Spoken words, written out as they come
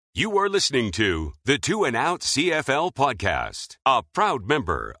You are listening to the 2 and Out CFL podcast, a proud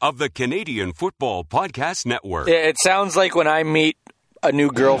member of the Canadian Football Podcast Network. It sounds like when I meet a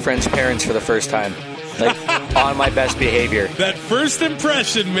new girlfriend's parents for the first time, like on my best behavior. That first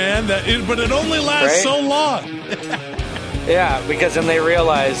impression, man, but it only lasts so long. Yeah, because then they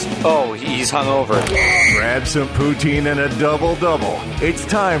realize, oh, he's hungover. Grab some poutine and a double-double. It's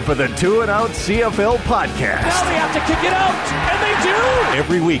time for the 2 and Out CFL podcast. Now they have to kick it out, and they do!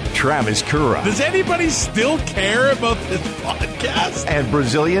 Every week, Travis Kura. Does anybody still care about this podcast? And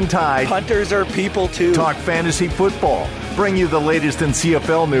Brazilian Tide. Hunters are people, too. Talk fantasy football, bring you the latest in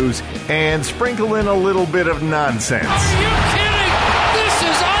CFL news, and sprinkle in a little bit of nonsense. Are you kidding? This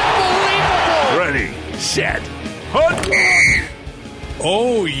is unbelievable! Ready, set, hunt!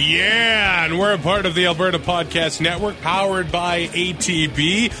 Oh, yeah, and we're a part of the Alberta Podcast Network, powered by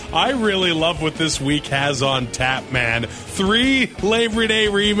ATB. I really love what this week has on tap, man. 3 Labor Day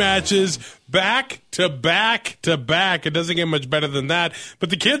rematches, back to back to back. It doesn't get much better than that. But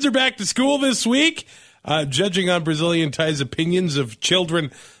the kids are back to school this week. Judging on Brazilian Ty's opinions of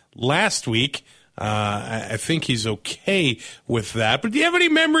children last week, I think he's okay with that. But do you have any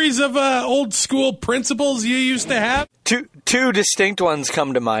memories of old school principals you used to have? Two distinct ones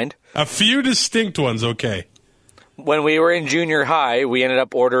come to mind. A few distinct ones, okay. When we were in junior high, we ended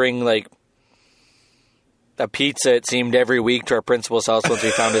up ordering like a pizza, it seemed, every week to our principal's house once we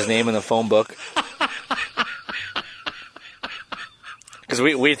found his name in the phone book. Because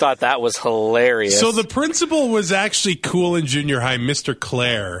we thought that was hilarious. So the principal was actually cool in junior high, Mr.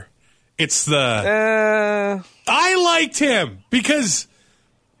 Clare. It's the... I liked him because...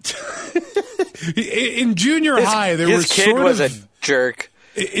 in junior high, there was his kid was a jerk.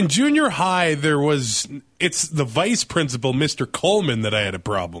 In junior high, it's the vice principal, Mr. Coleman, that I had a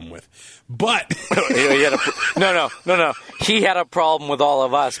problem with. But no. He had a problem with all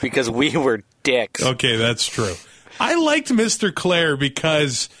of us because we were dicks. Okay, that's true. I liked Mr. Clare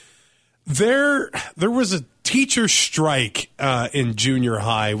because there was a teacher strike in junior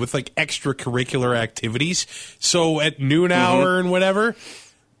high with like extracurricular activities. So at noon hour and whatever,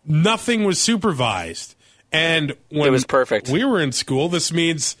 nothing was supervised. And when it was perfect. We were in school, this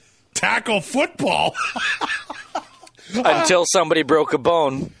means tackle football. Until somebody broke a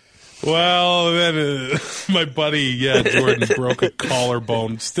bone. Well, then my buddy, Jordan, broke a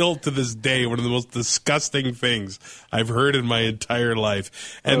collarbone. Still to this day, one of the most disgusting things I've heard in my entire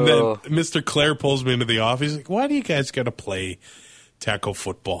life. And then Mr. Clare pulls me into the office. He's like, why do you guys got to play tackle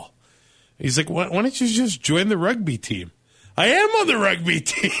football? He's like, why don't you just join the rugby team? I am on the rugby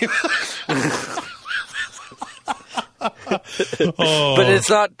team. But it's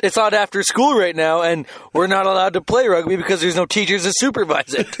not after school right now, and we're not allowed to play rugby because there's no teachers to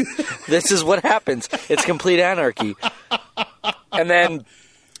supervise it. This is what happens. It's complete anarchy. And then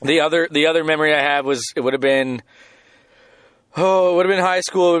the other memory I have was it would have been high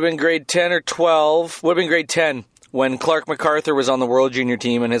school. It would have been grade 10 or 12. Would have been grade 10 when Clark MacArthur was on the World Junior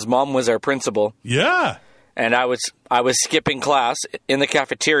team, and his mom was our principal. Yeah. And I was skipping class in the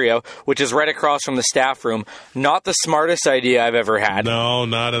cafeteria, which is right across from the staff room. Not the smartest idea I've ever had. No,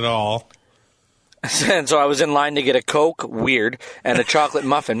 not at all. And so I was in line to get a Coke, weird, and a chocolate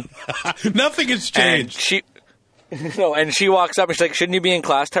muffin. Nothing has changed. And she walks up and she's like, "Shouldn't you be in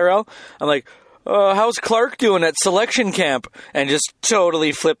class, Tyrell?" I'm like, "How's Clark doing at selection camp?" And just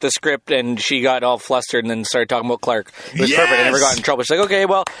totally flipped the script, and she got all flustered and then started talking about Clark. It was perfect. I never got in trouble. She's like, "Okay,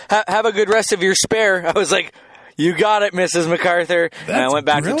 well, have a good rest of your spare." I was like, "You got it, Mrs. MacArthur." And I went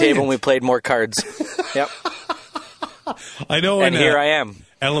back to the table and we played more cards. Yep. I know. And here I am.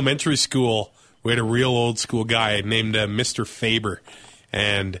 Elementary school, we had a real old school guy named Mr. Faber,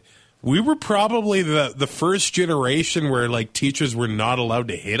 and we were probably the first generation where like teachers were not allowed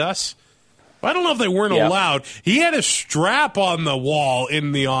to hit us. I don't know if they weren't allowed. He had a strap on the wall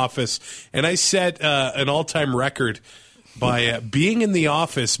in the office, and I set an all-time record by being in the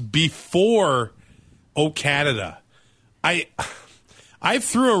office before Canada. I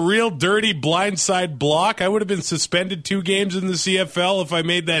threw a real dirty blindside block. I would have been suspended 2 games in the CFL if I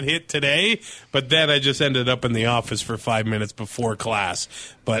made that hit today, but then I just ended up in the office for 5 minutes before class.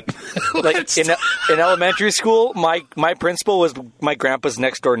 But like in elementary school, my principal was my grandpa's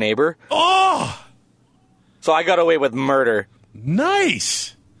next door neighbor. Oh! So I got away with murder.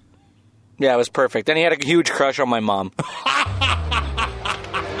 Nice. Yeah, it was perfect. And he had a huge crush on my mom.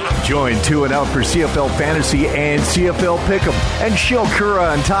 Join 2 and Out for CFL Fantasy and CFL Pick'em and show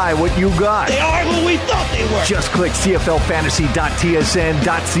Kura and Ty what you got. They are who we thought they were. Just click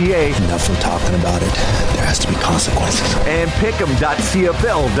cflfantasy.tsn.ca. Enough from talking about it. There has to be consequences. And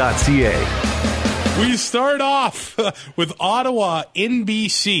pick'em.cfl.ca. We start off with Ottawa in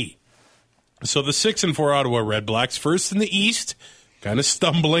BC. So the 6-4 Ottawa Red Blacks, first in the East, kind of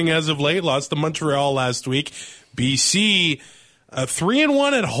stumbling as of late, lost to Montreal last week. BC,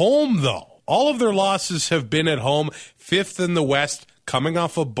 3-1 at home, though. All of their losses have been at home, 5th in the West, coming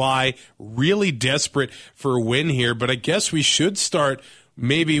off a bye, really desperate for a win here. But I guess we should start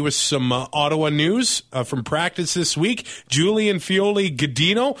maybe with some Ottawa news from practice this week. Julian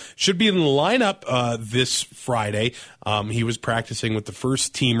Fioli-Guidino should be in the lineup this Friday. He was practicing with the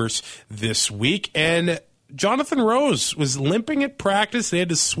first teamers this week. And Jonathan Rose was limping at practice. They had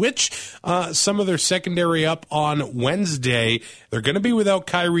to switch some of their secondary up on Wednesday. They're going to be without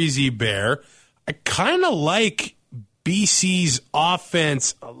Kyrie Zebair. I kind of like BC's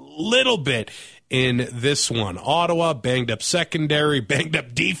offense a little bit in this one. Ottawa, banged up secondary, banged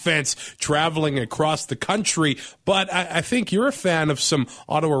up defense, traveling across the country. But I think you're a fan of some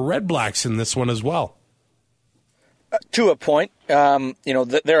Ottawa Red Blacks in this one as well. To a point.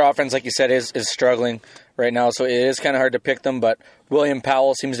 Their offense, like you said, is struggling right now, so it is kind of hard to pick them. But William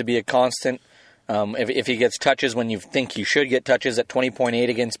Powell seems to be a constant. If he gets touches when you think he should get touches, at 20.8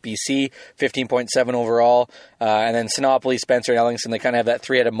 against BC, 15.7 overall. And then Sinopoli, Spencer, and Ellingson, they kind of have that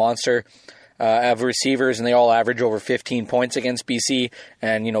three-headed monster of receivers, and they all average over 15 points against BC.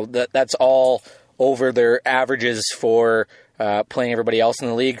 And, that's all over their averages for playing everybody else in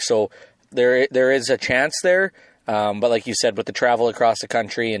the league. So there is a chance there. But like you said, with the travel across the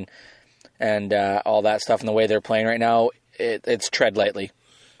country and all that stuff and the way they're playing right now, it's tread lightly.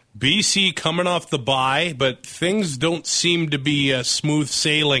 BC coming off the bye, but things don't seem to be smooth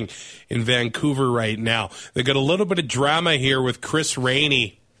sailing in Vancouver right now. They got a little bit of drama here with Chris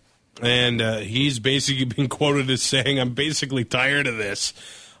Rainey, and he's basically been quoted as saying, "I'm basically tired of this."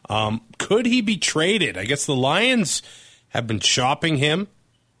 Could he be traded? I guess the Lions have been shopping him.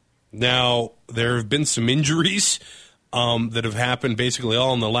 Now, there have been some injuries that have happened basically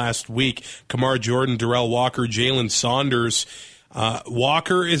all in the last week. Kamar Jordan, Darrell Walker, Jalen Saunders.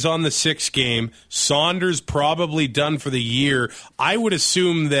 Walker is on the 6th game. Saunders probably done for the year. I would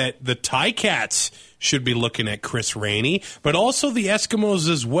assume that the Ticats should be looking at Chris Rainey, but also the Eskimos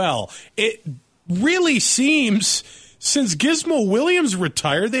as well. It really seems, since Gizmo Williams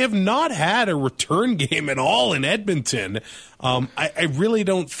retired, they have not had a return game at all in Edmonton. I really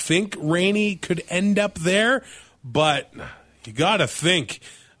don't think Rainey could end up there, but you got to think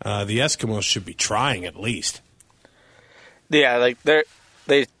the Eskimos should be trying at least. Yeah,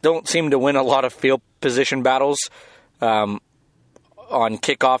 they don't seem to win a lot of field position battles on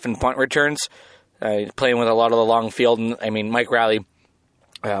kickoff and punt returns. Playing with a lot of the long field, and I mean Mike Riley.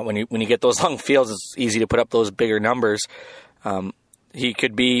 When you get those long fields, it's easy to put up those bigger numbers. He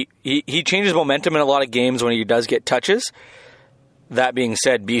changes momentum in a lot of games when he does get touches. That being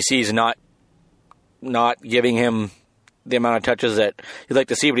said, BC's not giving him the amount of touches that you'd like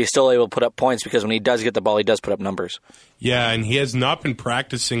to see, but he's still able to put up points because when he does get the ball, he does put up numbers. Yeah, and he has not been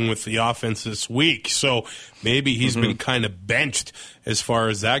practicing with the offense this week, so maybe he's been kind of benched as far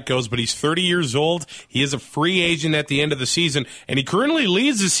as that goes. But he's 30 years old. He is a free agent at the end of the season, and he currently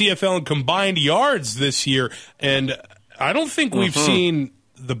leads the CFL in combined yards this year. And I don't think we've seen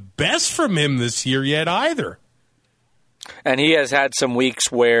the best from him this year yet either. And he has had some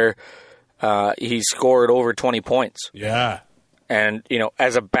weeks where he scored over 20 points. Yeah. And,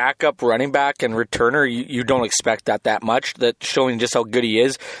 as a backup running back and returner, you don't expect that much. That's showing just how good he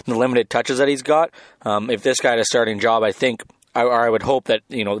is and the limited touches that he's got. If this guy had a starting job, I think, I would hope that,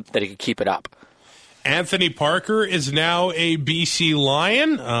 that he could keep it up. Anthony Parker is now a BC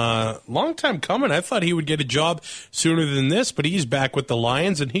Lion. Long time coming. I thought he would get a job sooner than this, but he's back with the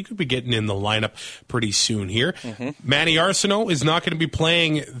Lions, and he could be getting in the lineup pretty soon here. Manny Arsenault is not going to be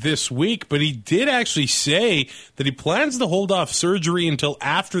playing this week, but he did actually say that he plans to hold off surgery until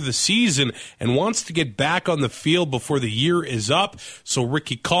after the season and wants to get back on the field before the year is up. So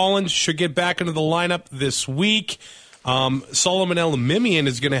Ricky Collins should get back into the lineup this week. Solomon Elimimian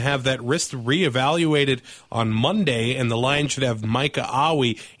is going to have that wrist reevaluated on Monday, and the Lions should have Micah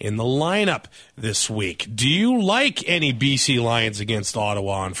Awi in the lineup this week. Do you like any BC Lions against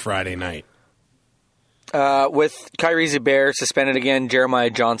Ottawa on Friday night? With Kyrie Zebair suspended again,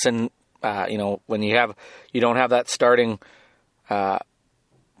 Jeremiah Johnson, when you don't have that starting, I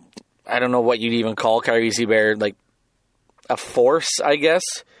don't know what you'd even call Kyrie Zebair, like a force, I guess.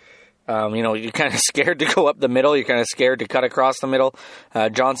 You're kind of scared to go up the middle. You're kind of scared to cut across the middle.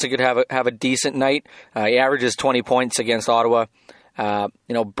 Johnson could have a decent night. He averages 20 points against Ottawa.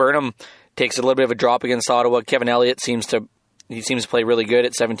 Burnham takes a little bit of a drop against Ottawa. Kevin Elliott seems to play really good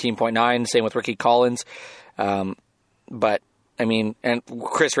at 17.9. Same with Ricky Collins. And I mean, and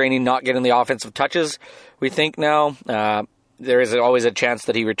Chris Rainey not getting the offensive touches, we think now. There is always a chance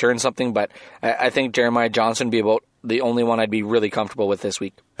that he returns something, but I think Jeremiah Johnson would be about the only one I'd be really comfortable with this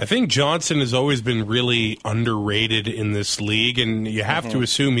week. I think Johnson has always been really underrated in this league, and you have to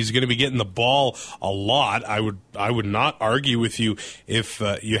assume he's going to be getting the ball a lot. I would not argue with you if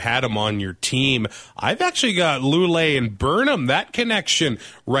you had him on your team. I've actually got Lulay and Burnham, that connection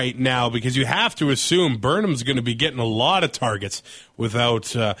right now, because you have to assume Burnham's going to be getting a lot of targets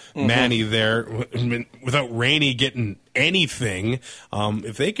without Manny there, without Rainey getting anything.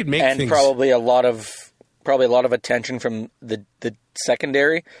 If they could make things... probably a lot of attention from the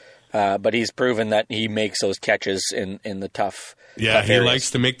secondary, but he's proven that he makes those catches in the tough. Yeah, he areas.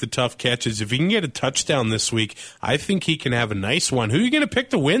 likes to make the tough catches. If he can get a touchdown this week, I think he can have a nice one. Who are you going to pick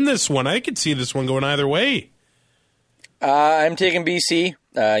to win this one? I could see this one going either way. I'm taking BC.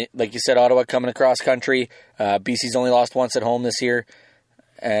 Like you said, Ottawa coming across country. BC's only lost once at home this year.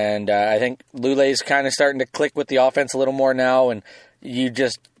 And I think Lulay's kind of starting to click with the offense a little more now, and you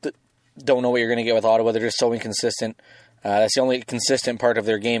just don't know what you're going to get with Ottawa. They're just so inconsistent. That's the only consistent part of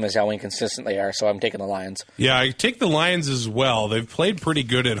their game is how inconsistent they are, so I'm taking the Lions. Yeah, I take the Lions as well. They've played pretty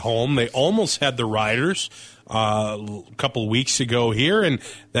good at home. They almost had the Riders a couple weeks ago here, and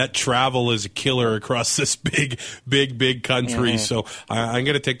that travel is a killer across this big country. So I'm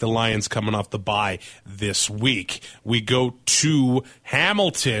going to take the Lions coming off the bye this week. We go to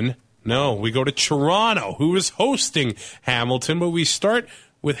Hamilton. No, we go to Toronto, who is hosting Hamilton, but we start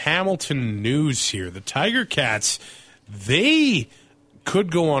with Hamilton news here. The Tiger Cats, they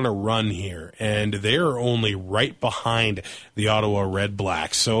could go on a run here, and they're only right behind the Ottawa Red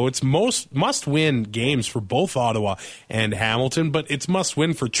Blacks. So it's must-win games for both Ottawa and Hamilton, but it's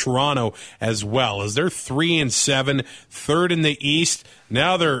must-win for Toronto as well, as they're 3-7, third in the East.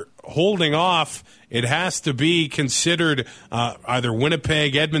 Now they're holding off. It has to be considered either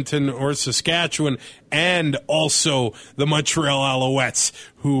Winnipeg, Edmonton, or Saskatchewan, and also the Montreal Alouettes,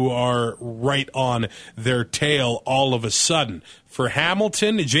 who are right on their tail all of a sudden. For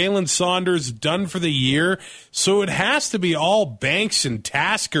Hamilton, Jalen Saunders done for the year, so it has to be all Banks and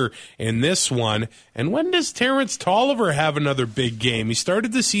Tasker in this one. And when does Terrence Tolliver have another big game? He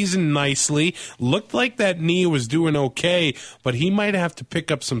started the season nicely, looked like that knee was doing okay, but he might have to pick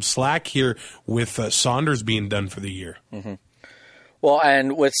up some slack here with Saunders being done for the year. Mm-hmm. Well,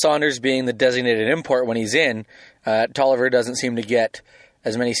 and with Saunders being the designated import when he's in, Tolliver doesn't seem to get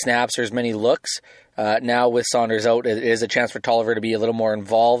as many snaps or as many looks. Now with Saunders out, it is a chance for Tolliver to be a little more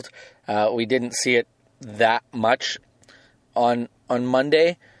involved. We didn't see it that much on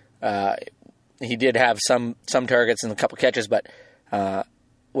Monday. He did have some targets and a couple catches, but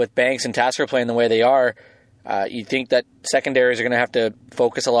with Banks and Tasker playing the way they are, you think that secondaries are going to have to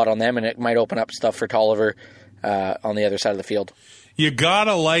focus a lot on them, and it might open up stuff for Tolliver on the other side of the field. You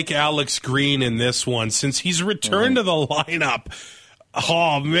gotta like Alex Green in this one, since he's returned to the lineup.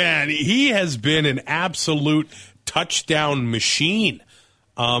 Oh, man, he has been an absolute touchdown machine.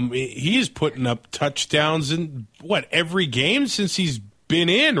 He's putting up touchdowns in, every game since he's been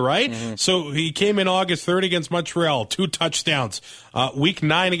in, right? Mm-hmm. So he came in August 3rd against Montreal, 2 touchdowns. Week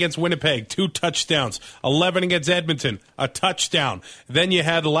 9 against Winnipeg, 2 touchdowns. 11 against Edmonton, a touchdown. Then you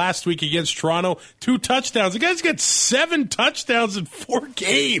had last week against Toronto, 2 touchdowns. The guy's got 7 touchdowns in 4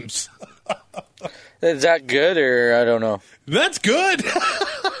 games. Is that good, or I don't know? That's good.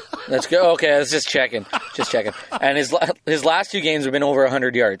 That's good. Okay, I was just checking. And his last 2 games have been over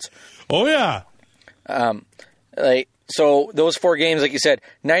 100 yards. Oh, yeah. So those 4 games, like you said,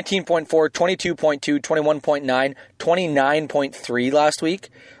 19.4, 22.2, 21.9, 29.3 last week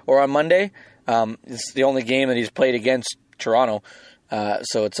or on Monday. It's the only game that he's played against Toronto,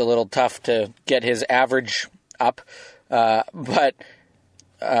 so it's a little tough to get his average up. But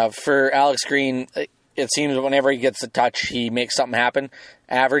for Alex Green, it seems whenever he gets a touch, he makes something happen.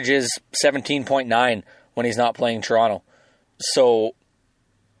 Average is 17.9 when he's not playing Toronto. So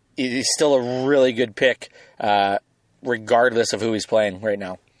he's still a really good pick, regardless of who he's playing right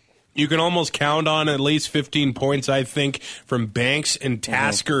now. You can almost count on at least 15 points, I think, from Banks and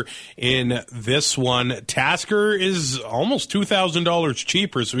Tasker in this one. Tasker is almost $2,000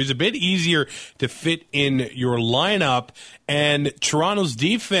 cheaper, so he's a bit easier to fit in your lineup. And Toronto's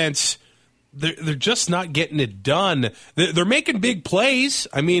defense, they're just not getting it done. They're making big plays.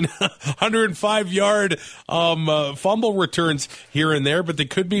 I mean, 105-yard fumble returns here and there, but they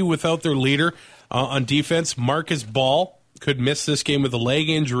could be without their leader on defense. Marcus Ball could miss this game with a leg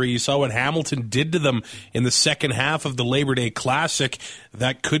injury. You saw what Hamilton did to them in the second half of the Labor Day Classic.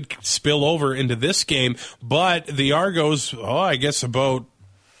 That could spill over into this game. But the Argos, I guess about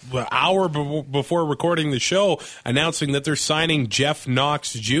hour before recording the show, announcing that they're signing Jeff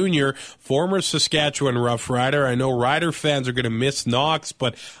Knox Jr., former Saskatchewan Rough Rider. I know Rider fans are going to miss Knox,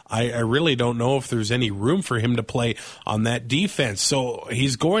 but I really don't know if there's any room for him to play on that defense. So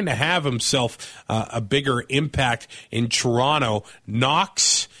he's going to have himself a bigger impact in Toronto.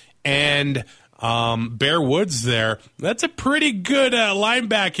 Knox and Bear Woods there. That's a pretty good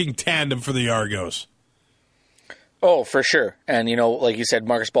linebacking tandem for the Argos. Oh, for sure. And, like you said,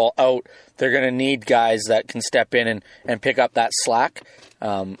 Marcus Ball out. They're going to need guys that can step in and pick up that slack.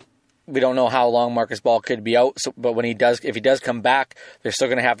 We don't know how long Marcus Ball could be out, but if he does come back, they're still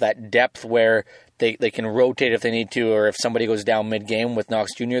going to have that depth where they can rotate if they need to, or if somebody goes down mid-game with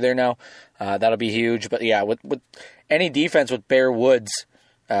Knox Jr. there now. That'll be huge. But, yeah, with any defense with Bear Woods,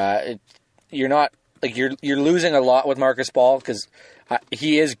 you're not you're losing a lot with Marcus Ball because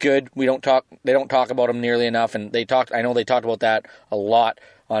he is good. They don't talk about him nearly enough, and I know they talked about that a lot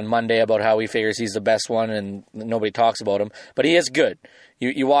on Monday about how he figures he's the best one, and nobody talks about him. But he is good.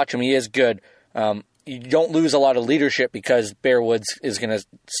 You watch him; he is good. You don't lose a lot of leadership because Bear Woods is going to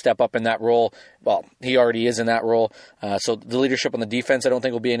step up in that role. Well, he already is in that role. So the leadership on the defense I don't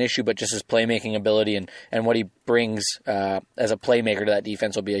think will be an issue, but just his playmaking ability and what he brings as a playmaker to that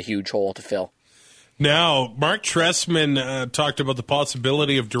defense will be a huge hole to fill. Now, Mark Trestman talked about the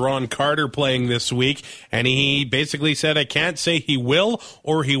possibility of Duron Carter playing this week, and he basically said, I can't say he will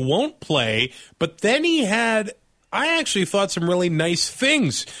or he won't play, but then I actually thought some really nice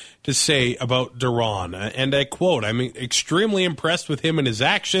things to say about Duron. And I quote, I'm extremely impressed with him and his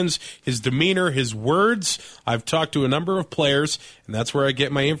actions, his demeanor, his words. I've talked to a number of players, and that's where I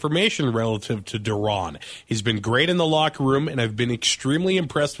get my information relative to Duron. He's been great in the locker room, and I've been extremely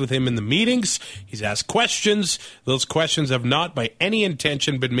impressed with him in the meetings. He's asked questions. Those questions have not by any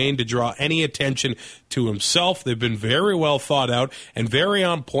intention been made to draw any attention to himself. They've been very well thought out and very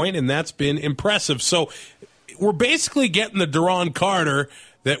on point, and that's been impressive. So we're basically getting the Duron Carter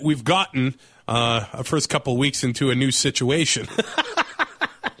that we've gotten first couple of weeks into a new situation.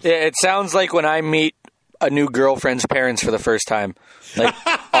 Yeah, it sounds like when I meet a new girlfriend's parents for the first time, like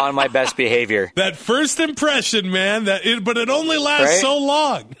on my best behavior. That first impression, man, but it only lasts right? so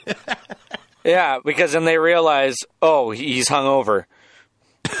long. Yeah, because then they realize, oh, he's hungover.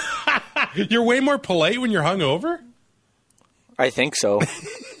 You're way more polite when you're hungover? I think so.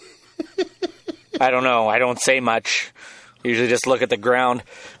 I don't know. I don't say much. Usually just look at the ground.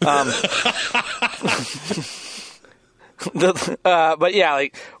 But yeah,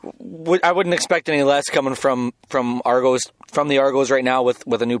 I wouldn't expect any less coming from the Argos right now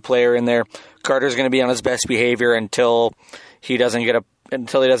with a new player in there. Carter's going to be on his best behavior until he doesn't get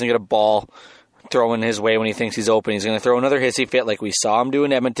a ball thrown his way when he thinks he's open. He's going to throw another hissy fit like we saw him do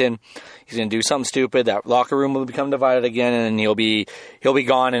in Edmonton. He's going to do something stupid. That locker room will become divided again, and he'll be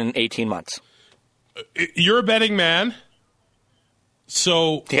gone in 18 months. You're a betting man.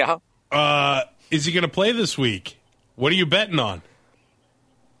 So, yeah. Is he going to play this week? What are you betting on?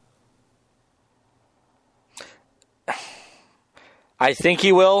 I think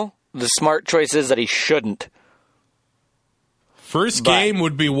he will. The smart choice is that he shouldn't. First game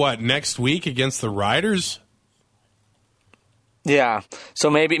would be what, next week against the Riders? Yeah. So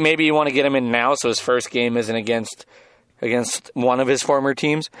maybe you want to get him in now so his first game isn't against one of his former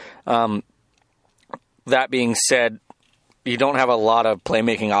teams. That being said, you don't have a lot of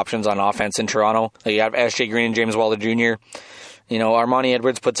playmaking options on offense in Toronto. You have S.J. Green and James Wilder Jr. Armani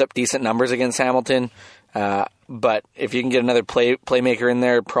Edwards puts up decent numbers against Hamilton. But if you can get another playmaker in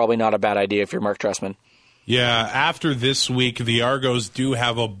there, probably not a bad idea if you're Mark Trestman. Yeah, after this week, the Argos do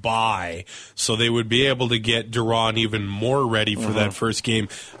have a bye, so they would be able to get Duron even more ready for that first game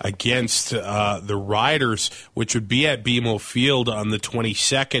against the Riders, which would be at BMO Field on the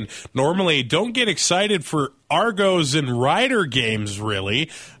 22nd. Normally, don't get excited for Argos and Rider games, really.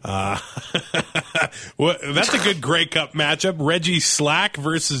 That's a good Grey Cup matchup. Reggie Slack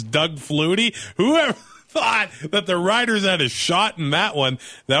versus Doug Flutie. Whoever thought that the Riders had a shot in that one.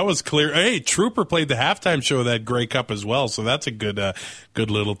 That was clear. Hey, Trooper played the halftime show of that Grey Cup as well, so that's a good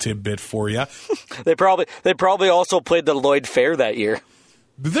little tidbit for you. They probably also played the Lloyd Fair that year.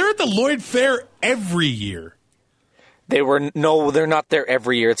 They're at the Lloyd Fair every year. They're not there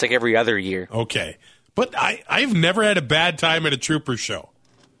every year. It's like every other year. Okay. But I've never had a bad time at a Trooper show.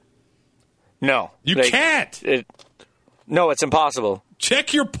 No. You can't. No, it's impossible.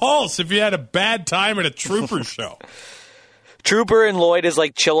 Check your pulse if you had a bad time at a Trooper show. Trooper and Lloyd is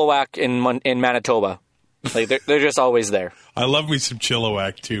like Chilliwack in Manitoba. Like they're just always there. I love me some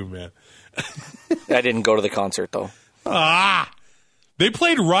Chilliwack too, man. I didn't go to the concert though. They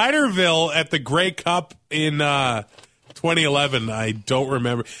played Riderville at the Grey Cup in 2011, I don't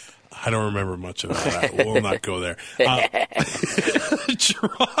remember. I don't remember much of that. We'll not go there.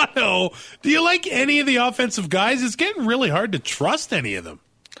 Toronto, do you like any of the offensive guys? It's getting really hard to trust any of them.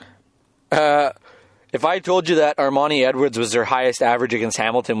 If I told you that Armani Edwards was their highest average against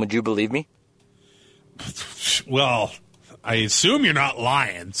Hamilton, would you believe me? Well, I assume you're not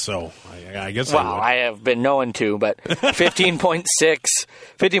lying, so I guess I would. I have been known to, but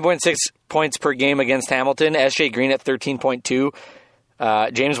 15.6 points per game against Hamilton. S.J. Green at 13.2.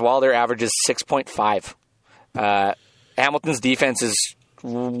 James Wilder averages 6.5. Hamilton's defense is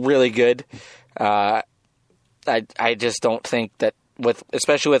really good. I just don't think that,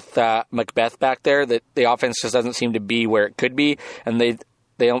 especially with Macbeth back there, that the offense just doesn't seem to be where it could be, and they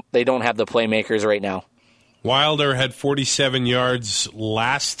don't have the playmakers right now. Wilder had 47 yards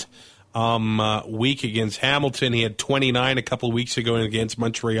last week against Hamilton. He had 29 a couple of weeks ago against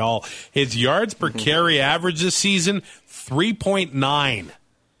Montreal. His yards per carry average this season, 3.9.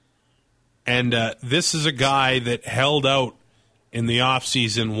 And this is a guy that held out in the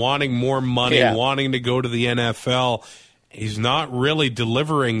offseason, wanting more money, wanting to go to the NFL. He's not really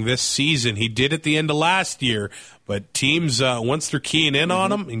delivering this season. He did at the end of last year, but teams, once they're keying in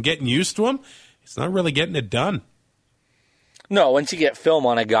on him and getting used to him, he's not really getting it done. No, once you get film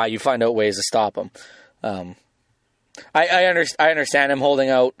on a guy, you find out ways to stop him. I understand him holding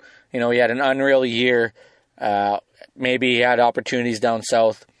out. He had an unreal year. Maybe he had opportunities down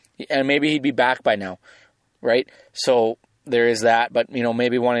south, and maybe he'd be back by now, right? So there is that, but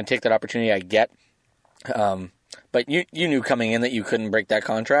maybe wanting to take that opportunity, I get. But you knew coming in that you couldn't break that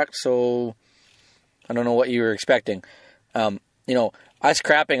contract, so I don't know what you were expecting. Us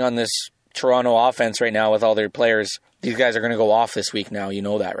crapping on this Toronto offense right now with all their players. These guys are going to go off this week now. You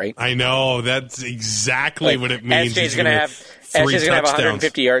know that, right? I know. That's exactly what it means. SJ's going to have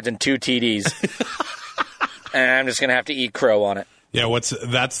 150 yards and 2 TDs. And I'm just going to have to eat crow on it. Yeah,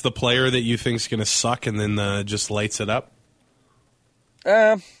 that's the player that you think is going to suck and then just lights it up?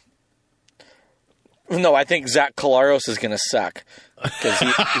 No, I think Zach Collaros is going to suck because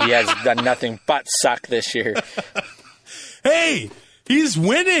he has done nothing but suck this year. Hey, he's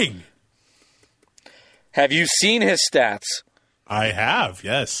winning. Have you seen his stats? I have,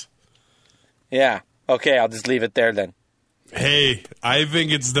 yes. Yeah. Okay, I'll just leave it there then. Hey, I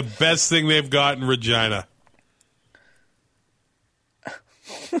think it's the best thing they've got in Regina.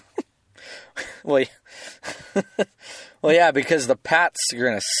 Well, yeah, because the Pats are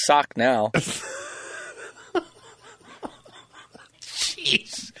going to suck now.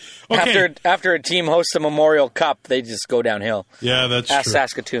 Jeez. Okay. After a team hosts a Memorial Cup, they just go downhill. Yeah, that's true. True.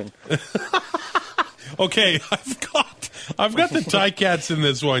 Saskatoon. Okay, I've got the Ticats in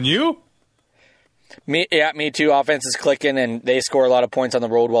this one. You? Me too. Offense is clicking, and they score a lot of points on the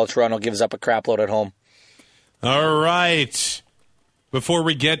road while Toronto gives up a crap load at home. All right. Before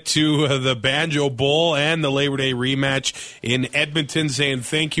we get to the Banjo Bowl and the Labor Day rematch in Edmonton, saying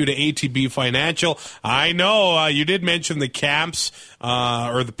thank you to ATB Financial. I know you did mention the camps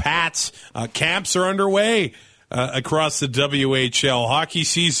or the Pats. Camps are underway across the WHL. Hockey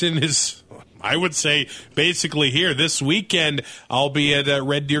season is, I would say, basically here. This weekend, I'll be at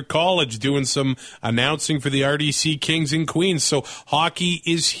Red Deer College doing some announcing for the RDC Kings and Queens. So hockey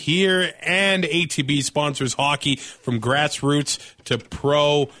is here, and ATB sponsors hockey from grassroots to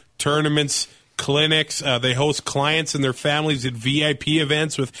pro tournaments, clinics. They host clients and their families at VIP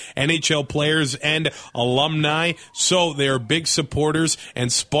events with NHL players and alumni. So they are big supporters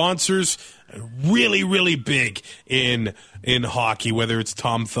and sponsors, really, really big in hockey, whether it's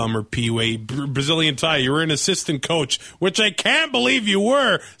Tom Thumb or P-Way. Brazilian Tie, you were an assistant coach, which I can't believe you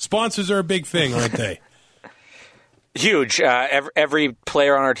were. Sponsors are a big thing, aren't they? Huge. Every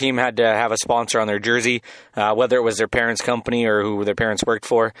player on our team had to have a sponsor on their jersey, whether it was their parents' company or who their parents worked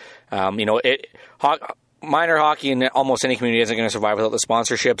for. Minor hockey in almost any community isn't going to survive without the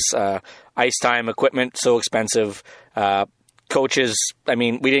sponsorships. Ice time, equipment, so expensive. Coaches,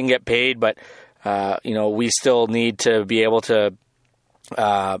 we didn't get paid, but we still need to be able to,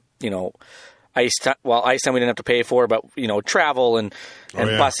 ice time we didn't have to pay for, but travel and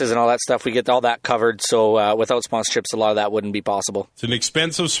buses and all that stuff, we get all that covered. So without sponsorships, a lot of that wouldn't be possible. It's an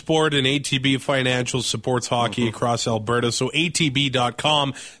expensive sport, and ATB Financial supports hockey across Alberta. So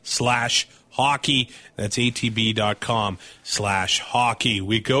atb.com/hockey. That's atb.com/hockey.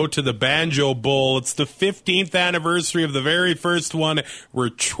 We go to the Banjo Bowl. It's the 15th anniversary of the very first one, where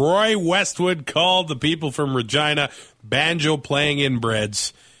Troy Westwood called the people from Regina banjo playing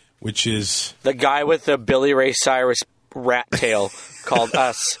inbreds, which is the guy with the Billy Ray Cyrus rat tail called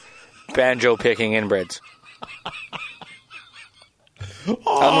us banjo picking inbreds.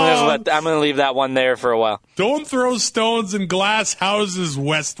 I'm gonna leave that one there for a while. Don't throw stones in glass houses,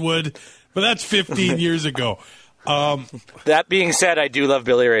 Westwood. But that's 15 years ago. That being said, I do love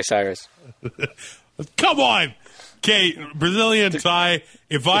Billy Ray Cyrus. Come on. Okay, Brazilian Ty,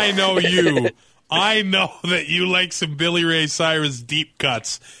 if I know you, I know that you like some Billy Ray Cyrus deep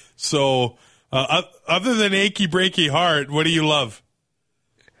cuts. So, other than Achy Breaky Heart, what do you love?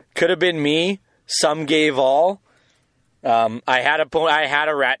 Could have been me. Some gave all. I had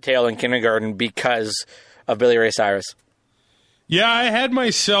a rat tail in kindergarten because of Billy Ray Cyrus. Yeah, I had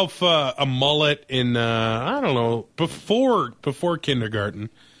myself a mullet in, I don't know, before kindergarten.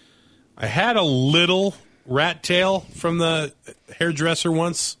 I had a little rat tail from the hairdresser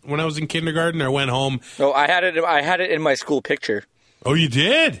once when I was in kindergarten. I went home. Oh, I had it in my school picture. Oh, you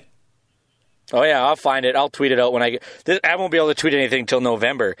did? Oh, yeah, I'll find it. I'll tweet it out when I won't be able to tweet anything until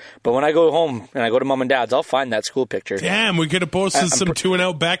November. But when I go home and I go to Mom and Dad's, I'll find that school picture. Damn, we could have posted some 2 and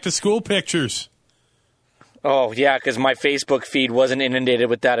out back to school pictures. Oh, yeah, because my Facebook feed wasn't inundated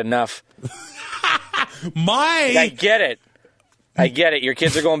with that enough. I get it. Your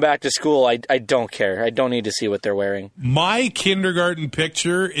kids are going back to school. I don't care. I don't need to see what they're wearing. My kindergarten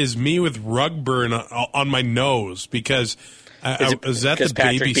picture is me with rug burn on my nose because I was at the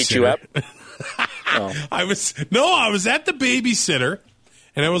Patrick babysitter. Beat you up? Oh. I was at the babysitter,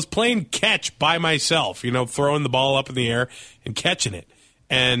 and I was playing catch by myself, throwing the ball up in the air and catching it.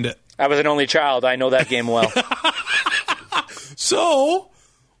 And I was an only child. I know that game well. So,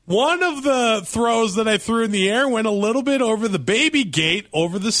 one of the throws that I threw in the air went a little bit over the baby gate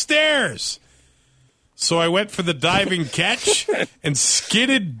over the stairs. So I went for the diving catch and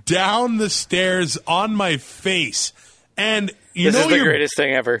skidded down the stairs on my face. And this is the greatest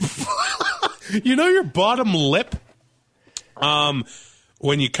thing ever. Your bottom lip?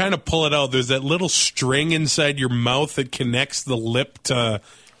 When you kind of pull it out, there's that little string inside your mouth that connects the lip to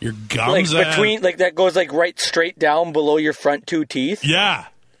your gums. That goes right straight down below your front 2 teeth? Yeah.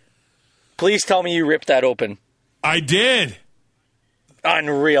 Please tell me you ripped that open. I did.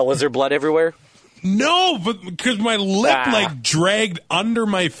 Unreal. Was there blood everywhere? No, but because my lip dragged under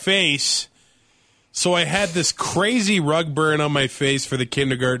my face. So I had this crazy rug burn on my face for the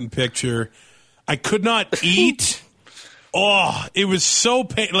kindergarten picture. I could not eat. Oh, it was so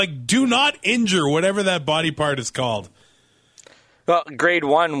painful. Do not injure whatever that body part is called. Well, grade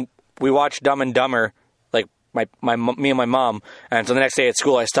 1, we watched Dumb and Dumber, me and my mom. And so the next day at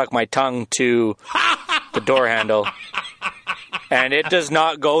school, I stuck my tongue to the door handle. And it does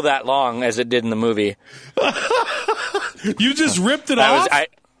not go that long as it did in the movie. You just ripped it off?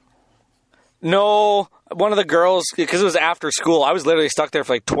 No, one of the girls, because it was after school, I was literally stuck there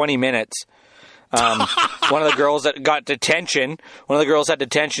for 20 minutes. One of the girls that got detention, had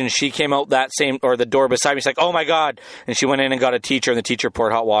detention, she came out the door beside me. She's like, oh my God. And she went in and got a teacher, and the teacher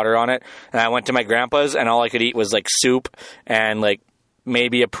poured hot water on it. And I went to my grandpa's, and all I could eat was soup and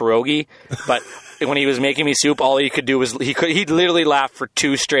maybe a pierogi. But when he was making me soup, all he could do was, he literally laughed for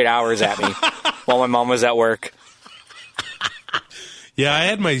 2 straight hours at me while my mom was at work. Yeah, I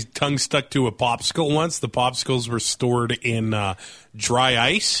had my tongue stuck to a popsicle once. The popsicles were stored in dry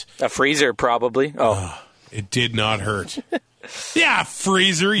ice. A freezer, probably. Oh. It did not hurt. Yeah,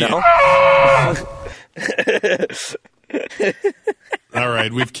 freezer. No? Yeah. All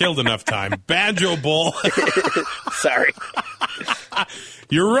right, we've killed enough time. Banjo Bowl. Sorry.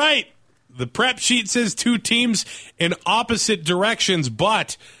 You're right. The prep sheet says 2 teams in opposite directions,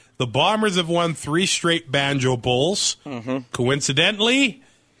 but the Bombers have won 3 straight Banjo Bowls. Mm-hmm. Coincidentally,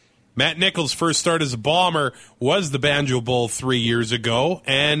 Matt Nichols' first start as a Bomber was the Banjo Bowl 3 years ago,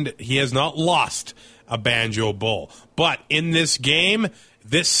 and he has not lost a Banjo Bowl. But in this game,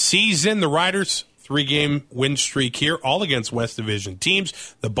 this season, the Riders, 3-game win streak here, all against West Division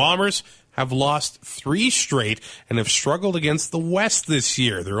teams. The Bombers have lost 3 straight and have struggled against the West this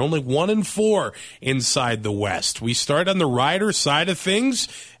year. They're only 1-4 inside the West. We start on the Rider side of things,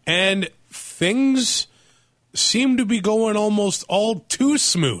 and things seem to be going almost all too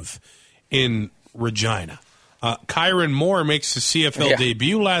smooth in Regina. Kyron Moore makes the CFL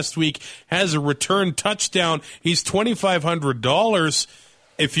debut last week, has a return touchdown. He's $2,500.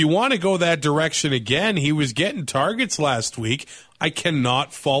 If you want to go that direction again, he was getting targets last week. I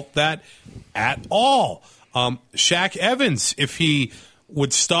cannot fault that at all. Shaq Evans, if he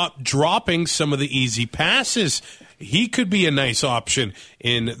would stop dropping some of the easy passes, he could be a nice option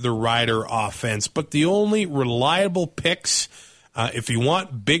in the Rider offense. But the only reliable picks, if you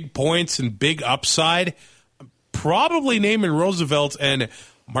want big points and big upside, probably Naaman Roosevelt and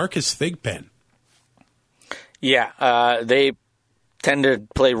Marcus Thigpen. Yeah, they tend to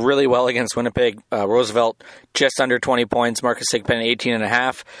play really well against Winnipeg. Roosevelt just under 20 points. Marcus Thigpen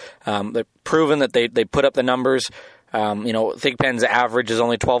 18.5. They've proven that they put up the numbers. Thigpen's average is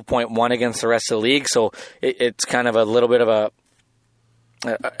only 12.1 against the rest of the league, so it's kind of a little bit of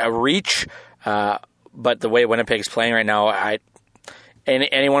a reach. But the way Winnipeg's playing right now,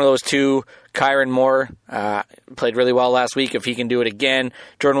 any one of those two, Kyron Moore played really well last week. If he can do it again,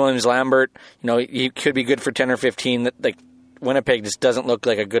 Jordan Williams-Lambert, he could be good for 10 or 15. Winnipeg just doesn't look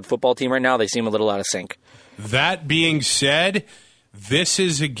like a good football team right now. They seem a little out of sync. That being said, this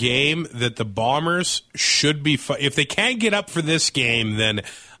is a game that the Bombers should be if they can't get up for this game, then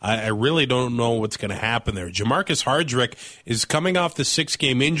I really don't know what's going to happen there. Jamarcus Hardrick is coming off the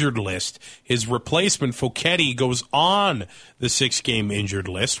 6-game injured list. His replacement, Foketti, goes on the 6-game injured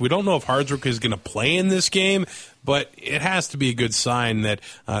list. We don't know if Hardrick is going to play in this game, but it has to be a good sign that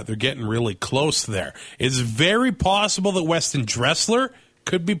they're getting really close there. It's very possible that Weston Dressler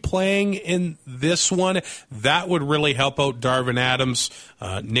could be playing in this one. That would really help out Darvin Adams,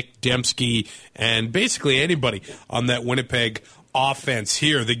 Nick Dembski, and basically anybody on that Winnipeg offense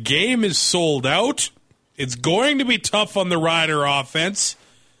here. The game is sold out. It's going to be tough on the Rider offense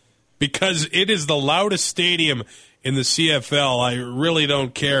because it is the loudest stadium in the CFL. I really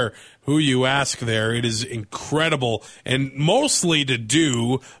don't care who you ask there. It is incredible, and mostly to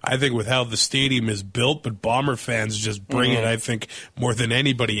do, I think, with how the stadium is built, but Bomber fans just bring it, I think, more than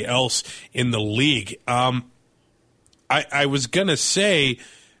anybody else in the league. I was going to say,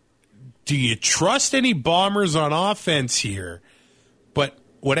 do you trust any Bombers on offense here? But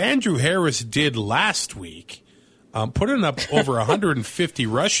what Andrew Harris did last week, putting up over 150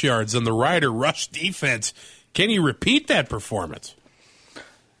 rush yards on the Rider rush defense, can he repeat that performance?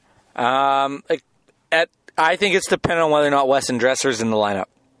 I think it's dependent on whether or not Weston Dressler's in the lineup.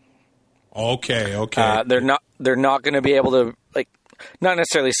 Okay. They're not going to be able to not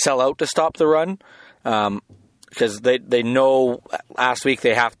necessarily sell out to stop the run, because they know last week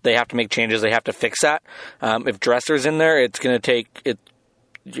they have to make changes. They have to fix that. If Dressler's in there, it's going to take it.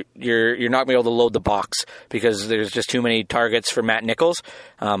 You're not going to be able to load the box because there's just too many targets for Matt Nichols.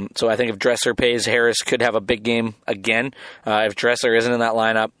 So I think if Dressler plays, Harris could have a big game again. If Dressler isn't in that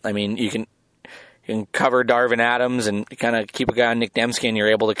lineup, I mean, you can cover Darvin Adams and kind of keep a guy on Nick Dembski, and you're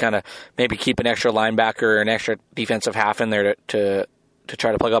able to kind of maybe keep an extra linebacker or an extra defensive half in there to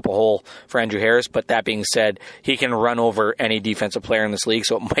try to plug up a hole for Andrew Harris. But that being said, he can run over any defensive player in this league,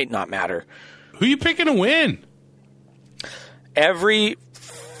 so it might not matter. Who are you picking to win? Every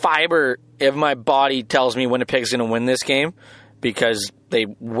fiber of my body tells me Winnipeg's going to win this game because they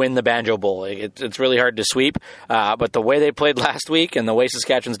win the Banjo Bowl. It's really hard to sweep, but the way they played last week and the way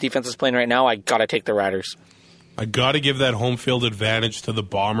Saskatchewan's defense is playing right now, I got to take the Riders. I got to give that home field advantage to the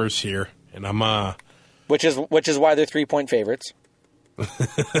Bombers here, and I'm which is why they're 3-point favorites.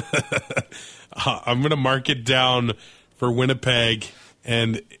 I'm going to mark it down for Winnipeg,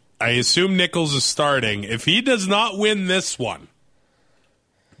 and I assume Nichols is starting. If he does not win this one,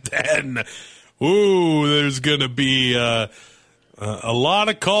 then, there's going to be a lot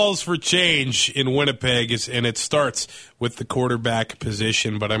of calls for change in Winnipeg, and it starts with the quarterback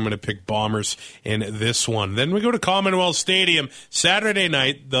position, but I'm going to pick Bombers in this one. Then we go to Commonwealth Stadium Saturday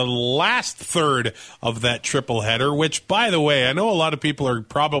night, the last third of that triple header, which, by the way, I know a lot of people are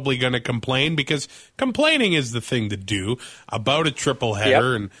probably going to complain because complaining is the thing to do about a triple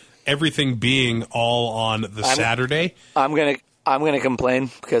header and everything being all on the Saturday. I'm going to complain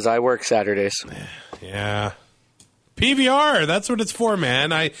because I work Saturdays. Yeah. PVR, that's what it's for,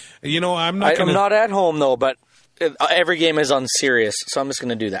 man. I'm not at home, though, but every game is on Sirius, so I'm just going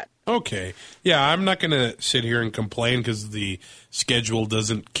to do that. Okay. Yeah, I'm not going to sit here and complain because the schedule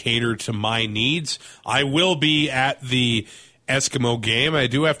doesn't cater to my needs. I will be at the Eskimo game. I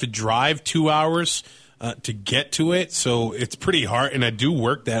do have to drive 2 hours to get to it, so it's pretty hard, and I do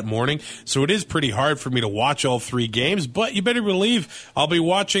work that morning, so it is pretty hard for me to watch all 3 games, but you better believe I'll be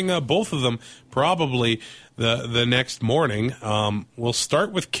watching both of them probably the next morning. We'll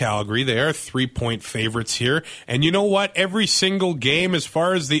start with Calgary. They are 3-point favorites here, and you know what? Every single game, as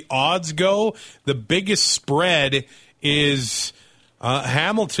far as the odds go, the biggest spread is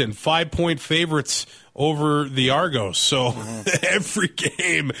Hamilton, 5-point favorites over the Argos. So every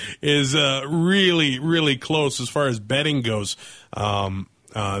game is really, really close as far as betting goes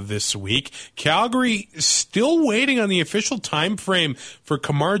this week. Calgary still waiting on the official time frame for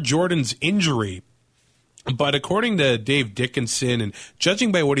Kamar Jordan's injury. But according to Dave Dickinson, and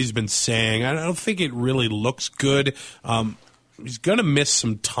judging by what he's been saying, I don't think it really looks good. He's going to miss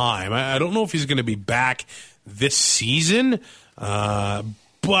some time. I don't know if he's going to be back this season.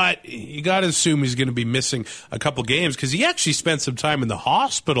 but you got to assume he's going to be missing a couple games because he actually spent some time in the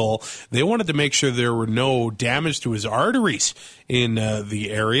hospital. They wanted to make sure there were no damage to his arteries in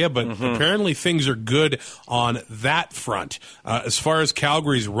the area, but apparently things are good on that front. As far as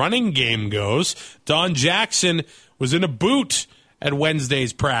Calgary's running game goes, Don Jackson was in a boot at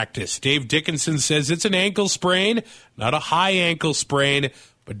Wednesday's practice. Dave Dickinson says it's an ankle sprain, not a high ankle sprain,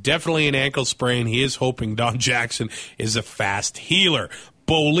 but definitely an ankle sprain. He is hoping Don Jackson is a fast healer.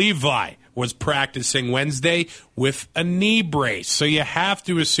 Bo Levi was practicing Wednesday with a knee brace, so you have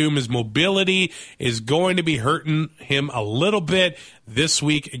to assume his mobility is going to be hurting him a little bit this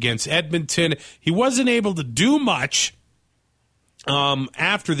week against Edmonton. He wasn't able to do much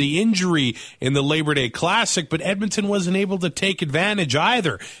after the injury in the Labor Day Classic, but Edmonton wasn't able to take advantage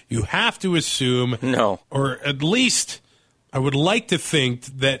either. You have to assume, or at least I would like to think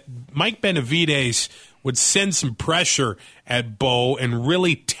that Mike Benavides would send some pressure at Bo and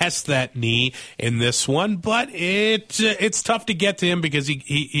really test that knee in this one, but it's tough to get to him because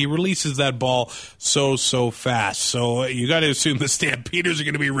he releases that ball so fast. So you got to assume the Stampeders are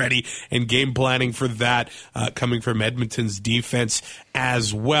going to be ready and game planning for that coming from Edmonton's defense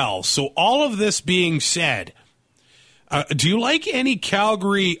as well. So all of this being said, do you like any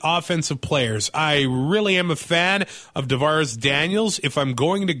Calgary offensive players? I really am a fan of Tavares Daniels. If I'm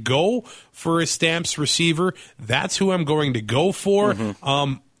going to go for a Stamps receiver, that's who I'm going to go for.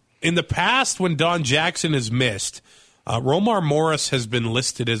 In the past, when Don Jackson has missed, Romar Morris has been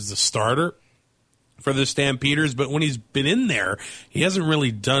listed as the starter for the Stampeders, but when he's been in there, he hasn't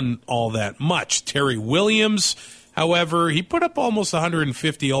really done all that much. Terry Williams, however, he put up almost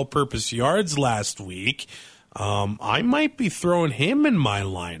 150 all-purpose yards last week. I might be throwing him in my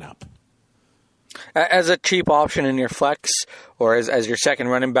lineup. As a cheap option in your flex or as your second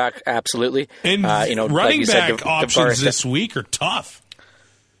running back, absolutely. And running back options this week are tough.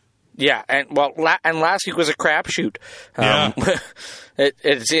 Yeah, and last week was a crapshoot.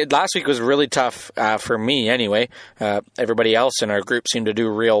 Last week was really tough for me anyway. Everybody else in our group seemed to do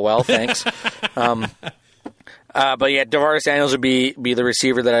real well, thanks. But yeah, Tavares Daniels would be the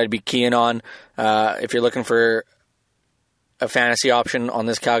receiver that I'd be keying on if you're looking for a fantasy option on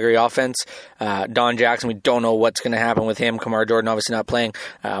this Calgary offense. Don Jackson, we don't know what's going to happen with him. Kamar Jordan obviously not playing.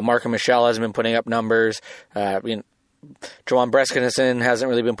 Markham Michelle hasn't been putting up numbers. Joanne Breskinson hasn't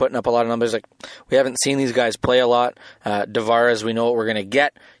really been putting up a lot of numbers. We haven't seen these guys play a lot. Tavares, we know what we're going to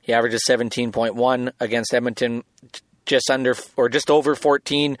get. He averages 17.1 against Edmonton, just under or just over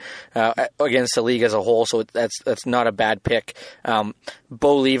 14 against the league as a whole, so that's not a bad pick.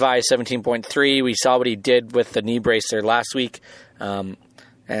 Bo Levi, 17.3. We saw what he did with the knee brace there last week, and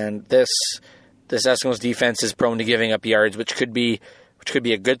this Eskimos defense is prone to giving up yards, which could be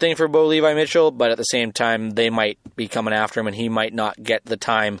a good thing for Bo Levi Mitchell, but at the same time, they might be coming after him, and he might not get the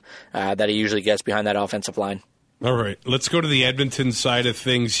time that he usually gets behind that offensive line. All right, let's go to the Edmonton side of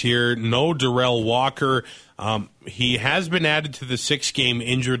things here. No Darrell Walker. He has been added to the 6-game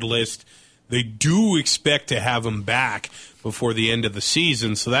injured list. They do expect to have him back before the end of the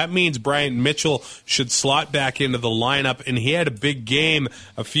season, so that means Bryant Mitchell should slot back into the lineup, and he had a big game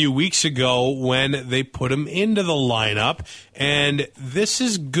a few weeks ago when they put him into the lineup, and this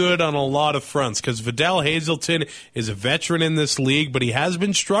is good on a lot of fronts because Vidal Hazelton is a veteran in this league, but he has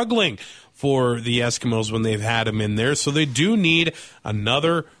been struggling for the Eskimos when they've had him in there, so they do need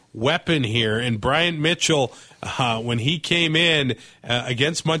another weapon here. And Bryant Mitchell, when he came in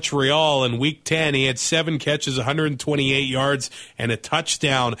against Montreal in Week 10, he had 7 catches, 128 yards, and a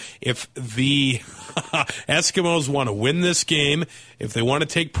touchdown. If the Eskimos want to win this game, if they want to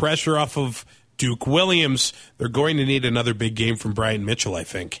take pressure off of Duke Williams, they're going to need another big game from Bryant Mitchell, I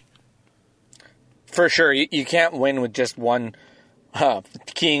think. For sure. You can't win with just one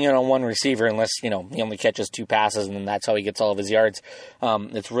keying in on one receiver unless, he only catches 2 passes and then that's how he gets all of his yards.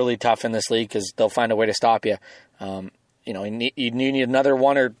 It's really tough in this league because they'll find a way to stop you. You need another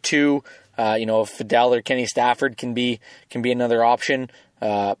 1 or 2. If Fidel or Kenny Stafford can be another option.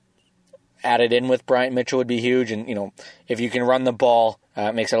 Added in with Bryant Mitchell would be huge. And, if you can run the ball,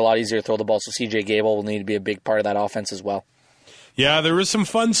 it makes it a lot easier to throw the ball. So CJ Gable will need to be a big part of that offense as well. Yeah, there was some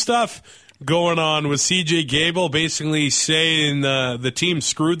fun stuff going on with C.J. Gable, basically saying the team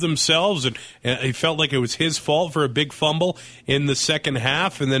screwed themselves, and he felt like it was his fault for a big fumble in the second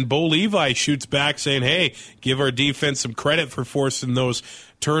half. And then Bo Levi shoots back saying, hey, give our defense some credit for forcing those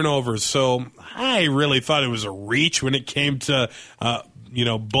turnovers. So I really thought it was a reach when it came to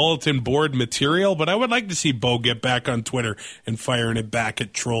bulletin board material, but I would like to see Bo get back on Twitter and firing it back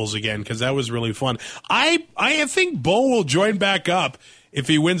at trolls again, because that was really fun. I think Bo will join back up if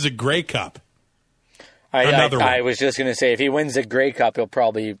he wins a Grey Cup. Another one. I was just going to say, if he wins the Grey Cup, he'll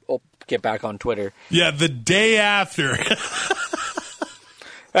probably get back on Twitter. Yeah, the day after.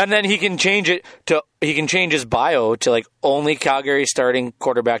 And then he can change his bio to like only Calgary starting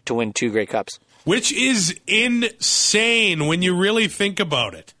quarterback to win 2 Grey Cups. Which is insane when you really think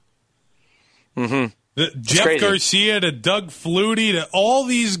about it. Mm-hmm. Jeff crazy. Garcia to Doug Flutie to all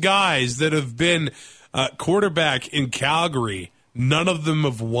these guys that have been quarterback in Calgary, none of them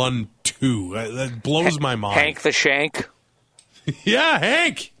have won 2. That blows my mind. Hank the Shank. Yeah,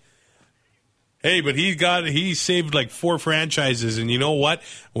 Hank. Hey, but he saved like 4 franchises, and you know what?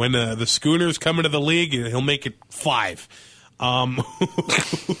 When the Schooners come into the league, he'll make it 5. He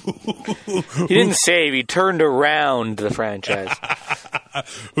didn't save; he turned around the franchise.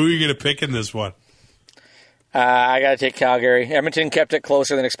 Who are you going to pick in this one? I got to take Calgary. Edmonton kept it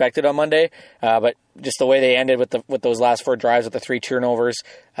closer than expected on Monday, but just the way they ended with those last 4 drives with the 3 turnovers,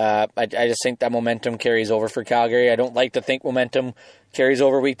 I just think that momentum carries over for Calgary. I don't like to think momentum carries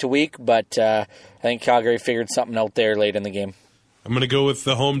over week to week, but I think Calgary figured something out there late in the game. I'm going to go with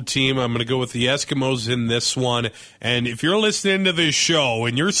the home team. I'm going to go with the Eskimos in this one. And if you're listening to this show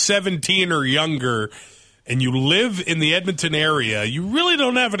and you're 17 or younger and you live in the Edmonton area, you really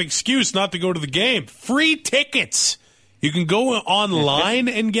don't have an excuse not to go to the game. Free tickets. You can go online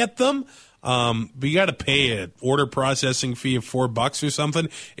and get them, but you got to pay an order processing fee of $4 or something.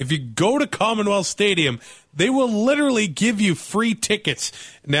 If you go to Commonwealth Stadium, they will literally give you free tickets.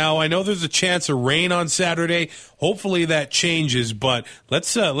 Now, I know there's a chance of rain on Saturday. Hopefully that changes, but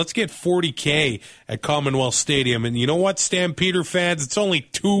let's get $40K at Commonwealth Stadium. And you know what, Stampeder fans? It's only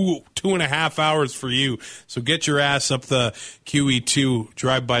 2.5 hours for you. So get your ass up the QE2,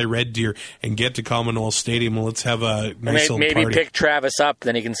 drive by Red Deer, and get to Commonwealth Stadium. And let's have a nice little party. Maybe pick Travis up,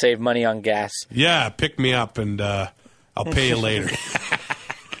 then he can save money on gas. Yeah, pick me up, and I'll pay you later.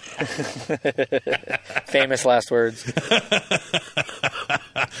 Famous last words.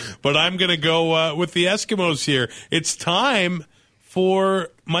 But I'm going to go with the Eskimos here. It's time for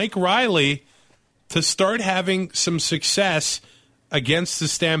Mike Riley to start having some success against the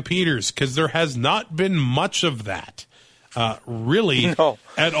Stampeders, because there has not been much of that. Really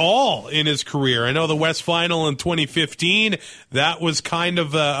at all in his career. I know the West Final in 2015, that was kind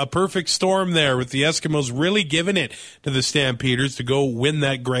of a perfect storm there with the Eskimos really giving it to the Stampeders to go win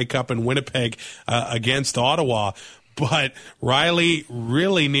that Grey Cup in Winnipeg against Ottawa. But Riley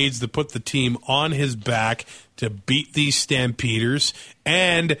really needs to put the team on his back to beat these Stampeders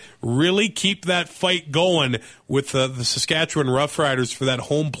and really keep that fight going with the Saskatchewan Roughriders for that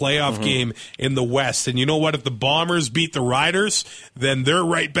home playoff game in the West. And you know what? If the Bombers beat the Riders, then they're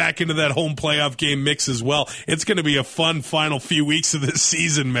right back into that home playoff game mix as well. It's going to be a fun final few weeks of this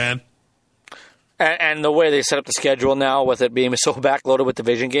season, man. And the way they set up the schedule now, with it being so backloaded with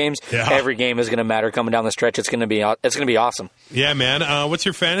division games, every game is going to matter coming down the stretch. It's going to be awesome. Yeah, man. What's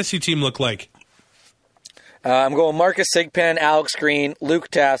your fantasy team look like? I'm going Marcus Sigpan, Alex Green, Luke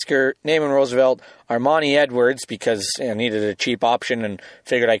Tasker, Naaman Roosevelt, Armani Edwards, because I needed a cheap option and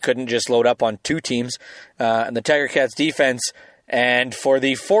figured I couldn't just load up on 2 teams, and the Tiger Cats defense. And for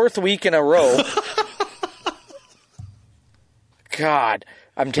the 4th week in a row, God,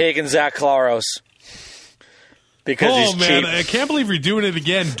 I'm taking Zach Collaros. Because he's man, cheap. I can't believe you're doing it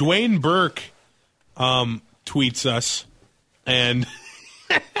again. Dwayne Burke tweets us, and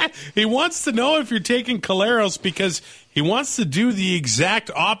he wants to know if you're taking Collaros because he wants to do the exact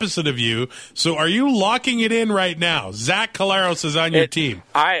opposite of you. So are you locking it in right now? Zach Collaros is on your team.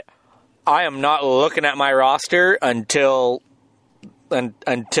 I am not looking at my roster until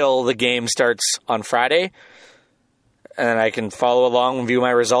the game starts on Friday. And I can follow along and view my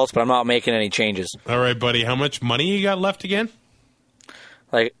results, but I'm not making any changes. All right, buddy. How much money you got left again?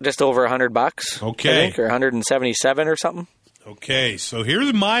 Like just over $100. Okay. I think, or 177 or something. Okay, so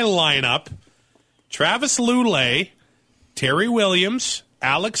here's my lineup. Travis Lulay, Terry Williams,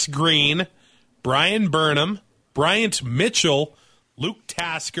 Alex Green, Brian Burnham, Bryant Mitchell, Luke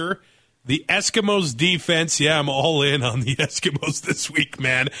Tasker, the Eskimos defense. Yeah, I'm all in on the Eskimos this week,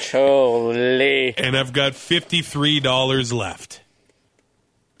 man. Holy. And I've got $53 left.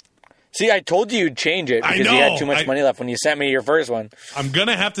 See, I told you you'd change it because you had too much money left when you sent me your first one. I'm going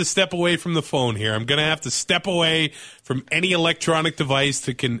to have to step away from the phone here. I'm going to have to step away from any electronic device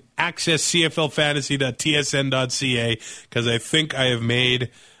that can access CFLfantasy.tsn.ca because I think I have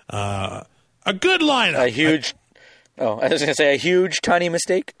made a good lineup. I was going to say a huge, tiny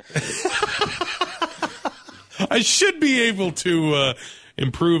mistake. I should be able to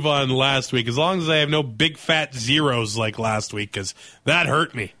improve on last week as long as I have no big fat zeros like last week because that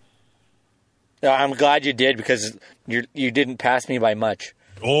hurt me. I'm glad you did because you didn't pass me by much.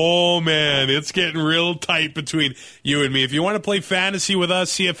 Oh, man, it's getting real tight between you and me. If you want to play fantasy with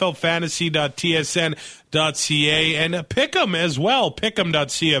us, cflfantasy.tsn.ca, and Pick'em as well,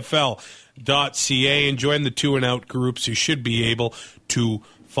 pick'em.cfl.ca, and join the 2 and Out groups. You should be able to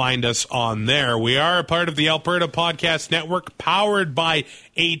find us on there. We are a part of the Alberta Podcast Network, powered by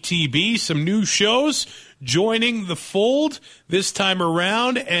ATB. Some new shows joining the fold this time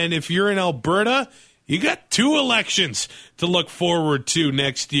around, and if you're in Alberta, you got 2 elections to look forward to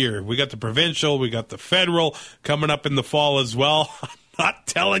next year. We got the provincial, we got the federal coming up in the fall as well. I'm not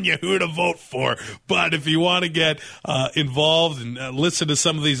telling you who to vote for, but if you want to get involved and listen to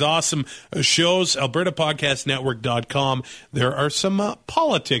some of these awesome shows, albertapodcastnetwork.com. There are some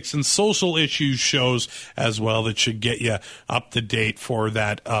politics and social issues shows as well that should get you up to date for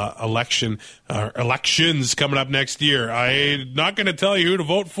that elections coming up next year. I'm not going to tell you who to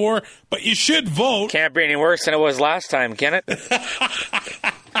vote for, but you should vote. Can't be any worse than it was last time, can it?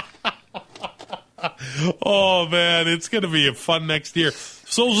 Oh, man, it's going to be a fun next year.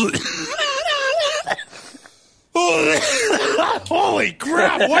 Holy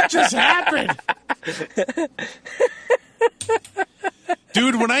crap, what just happened?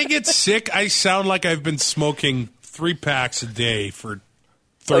 Dude, when I get sick, I sound like I've been smoking 3 packs a day for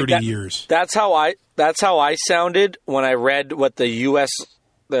 30 years. That's how I sounded when I read what the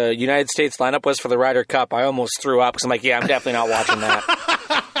United States lineup was for the Ryder Cup. I almost threw up because I'm like, yeah, I'm definitely not watching that.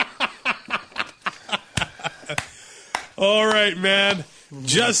 All right, man.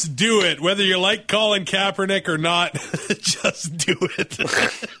 Just do it. Whether you like Colin Kaepernick or not, just do it.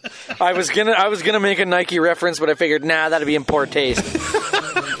 I was gonna make a Nike reference, but I figured, that'd be in poor taste.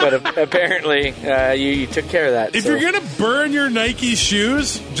 But apparently, you took care of that. If you're gonna burn your Nike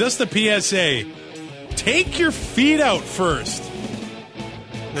shoes, just a PSA: take your feet out first.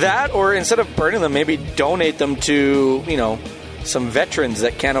 That, or instead of burning them, maybe donate them to some veterans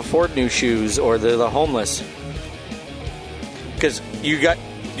that can't afford new shoes, or the homeless. Because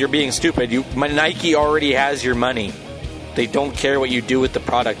you're being stupid. Nike already has your money. They don't care what you do with the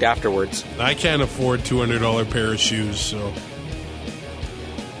product afterwards. I can't afford $200 pair of shoes, so.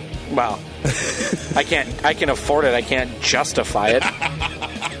 Well, I can afford it. I can't justify it.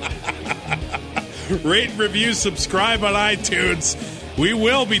 Rate, review, subscribe on iTunes. We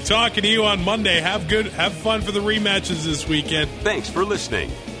will be talking to you on Monday. Have fun for the rematches this weekend. Thanks for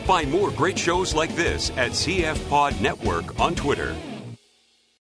listening. Find more great shows like this at CF Pod Network on Twitter.